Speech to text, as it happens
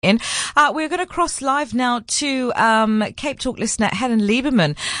in. We're going to cross live now to Cape Talk listener Helen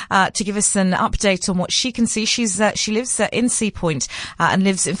Lieberman to give us an update on what she can see. She lives in Sea Point and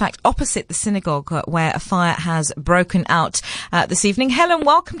lives, in fact, opposite the synagogue where a fire has broken out this evening. Helen,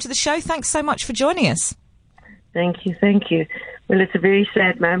 welcome to the show. Thanks so much for joining us. Thank you. Well, it's a very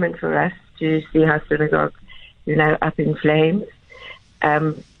sad moment for us to see our synagogue, up in flames.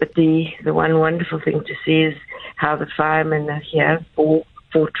 But the one wonderful thing to see is how the firemen are here, four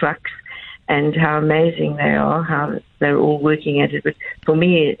trucks, and how amazing they are, how they're all working at it. But for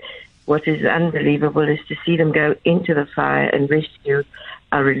me, what is unbelievable is to see them go into the fire and rescue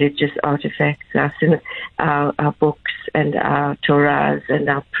our religious artifacts, our books and our Torahs and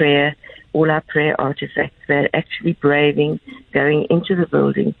our prayer, all our prayer artifacts. They're actually braving going into the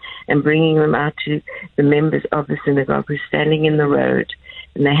building and bringing them out to the members of the synagogue who are standing in the road,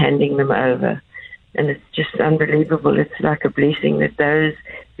 and they're handing them over. And it's just unbelievable. It's like a blessing that those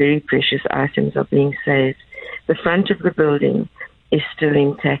very precious items are being saved. The front of the building is still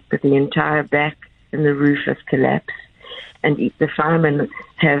intact, but the entire back and the roof has collapsed. And the firemen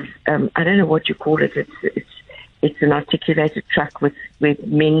have, I don't know what you call it. It's an articulated truck where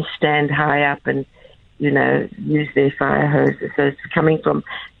men stand high up and, use their fire hoses. So it's coming from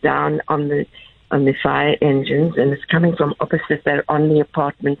down on the fire engines, and it's coming from opposite. They're on the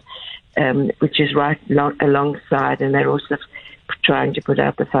apartment, which is right alongside, and they're also trying to put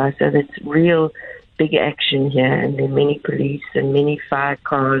out the fire. So there's real big action here, and there are many police and many fire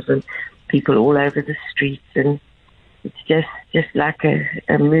cars and people all over the streets, and it's just like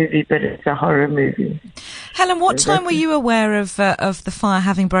a movie, but it's a horror movie. Helen, what time were you aware of the fire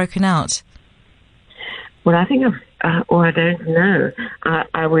having broken out? Well, I think I don't know.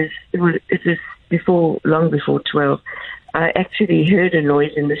 It was long before 12. I actually heard a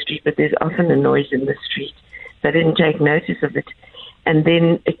noise in the street, but there's often a noise in the street. So I didn't take notice of it. And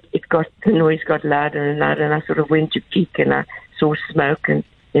then the noise got louder and louder, and I sort of went to peek, and I saw smoke and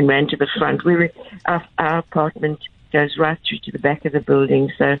then ran to the front. Our apartment goes right through to the back of the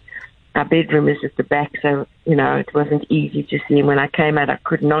building, so our bedroom is at the back, so, it wasn't easy to see. And when I came out, I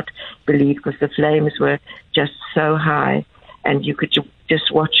could not believe, because the flames were just so high, and you could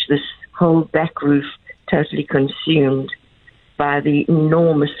just watch this whole back roof totally consumed by the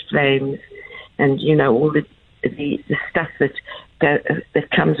enormous flames, and all the stuff that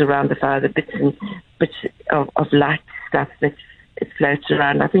comes around the fire, the bits of light stuff that floats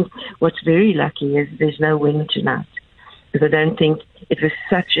around. I think what's very lucky is there's no wind tonight, because I don't think it was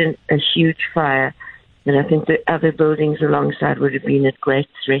such a huge fire, and I think the other buildings alongside would have been at great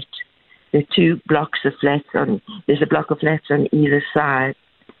threat. There are two blocks of flats there's a block of flats on either side.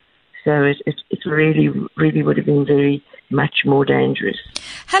 So it really, really would have been very much more dangerous.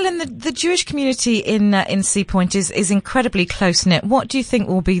 Helen, the Jewish community in Sea Point is incredibly close knit. What do you think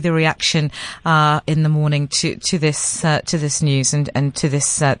will be the reaction in the morning to this news and to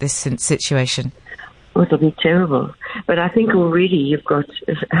this situation? Well, it'll be terrible. But I think already you've got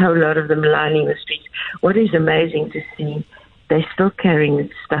a whole lot of them lining the streets. What is amazing to see, they're still carrying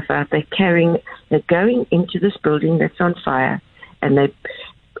stuff out. They're going into this building that's on fire, and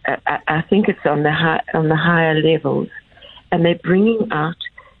I think it's on the higher levels, and they're bringing out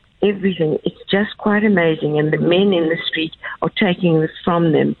everything. It's just quite amazing, and the men in the street are taking this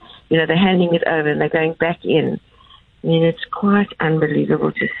from them. They're handing it over, and they're going back in. I mean, it's quite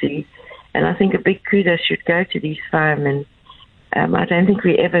unbelievable to see, and I think a big kudos should go to these firemen. I don't think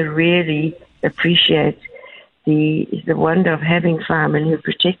we ever really appreciate the wonder of having firemen who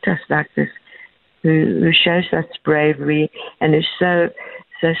protect us like this, who show such bravery, and who so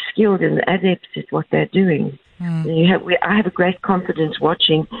skilled and adept at what they're doing. I have a great confidence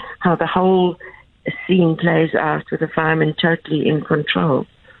watching how the whole scene plays out with the firemen totally in control.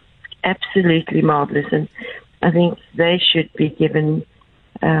 Absolutely marvelous, and I think they should be given,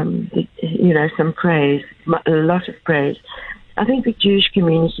 some praise, a lot of praise. I think the Jewish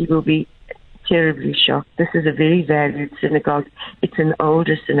community will be terribly shocked. This is a very valued synagogue. It's an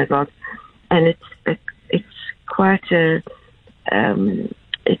older synagogue, and it's quite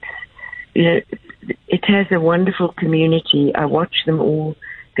it has a wonderful community. I watch them all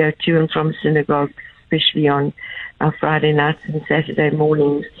go to and from synagogue, especially on our Friday nights and Saturday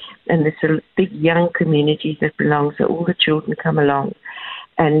mornings. And there's a big young community that belongs, so all the children come along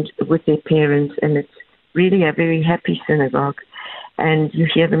and with their parents, and it's really a very happy synagogue. And you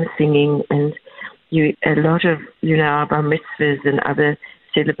hear them singing, and a lot of, our bar mitzvahs and other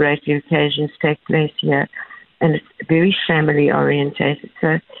celebratory occasions take place here. And it's very family orientated. So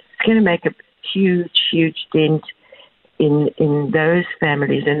it's going to make a huge, huge dent in those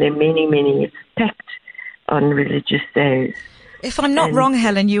families. And there are many, many. It's packed on religious days. If I'm not wrong,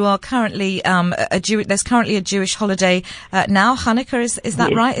 Helen, you are currently there's currently a Jewish holiday now. Hanukkah, is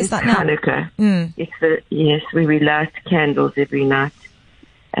that right? Is that now? Hanukkah. Yes, we light candles every night,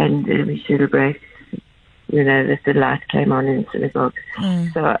 and we celebrate. That the light came on in synagogue.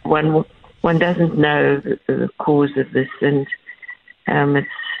 So one doesn't know the cause of this, and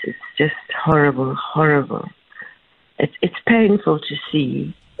it's just horrible. It's painful to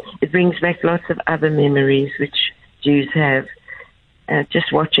see. It brings back lots of other memories which Jews have.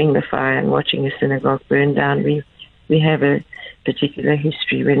 Just watching the fire and watching a synagogue burn down, we have a particular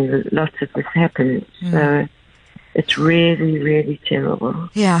history when lots of this happens. So it's really, really terrible.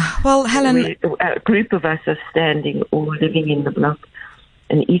 Yeah. Well, Helen, a group of us are standing, all living in the block,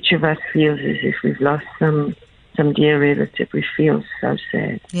 and each of us feels as if we've lost some dear relative. We feel so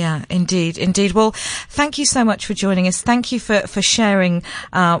sad. Yeah, indeed. Well, thank you so much for joining us. Thank you for sharing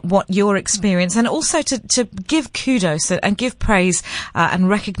what your experience, and also to give kudos and give praise and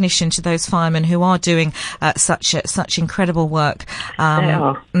recognition to those firemen who are doing such incredible work. They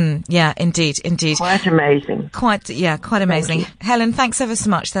are. Yeah, indeed. Quite amazing. Quite amazing. Helen, thanks ever so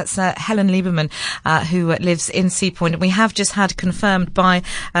much. That's Helen Lieberman, who lives in Sea Point. And we have just had confirmed by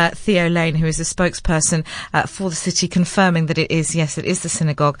Theo Lane, who is a spokesperson for the city, confirming that it is the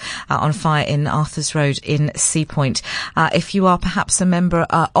synagogue on fire in Arthur's Road in Sea Point. If you are perhaps a member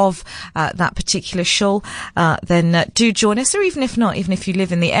of that particular shul, then do join us, or even if not, even if you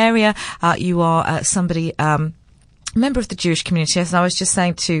live in the area, you are somebody member of the Jewish community, as I was just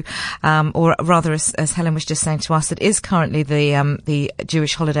saying to, or rather as Helen was just saying to us, it is currently the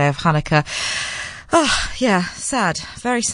Jewish holiday of Hanukkah. Oh, yeah, sad, very sad.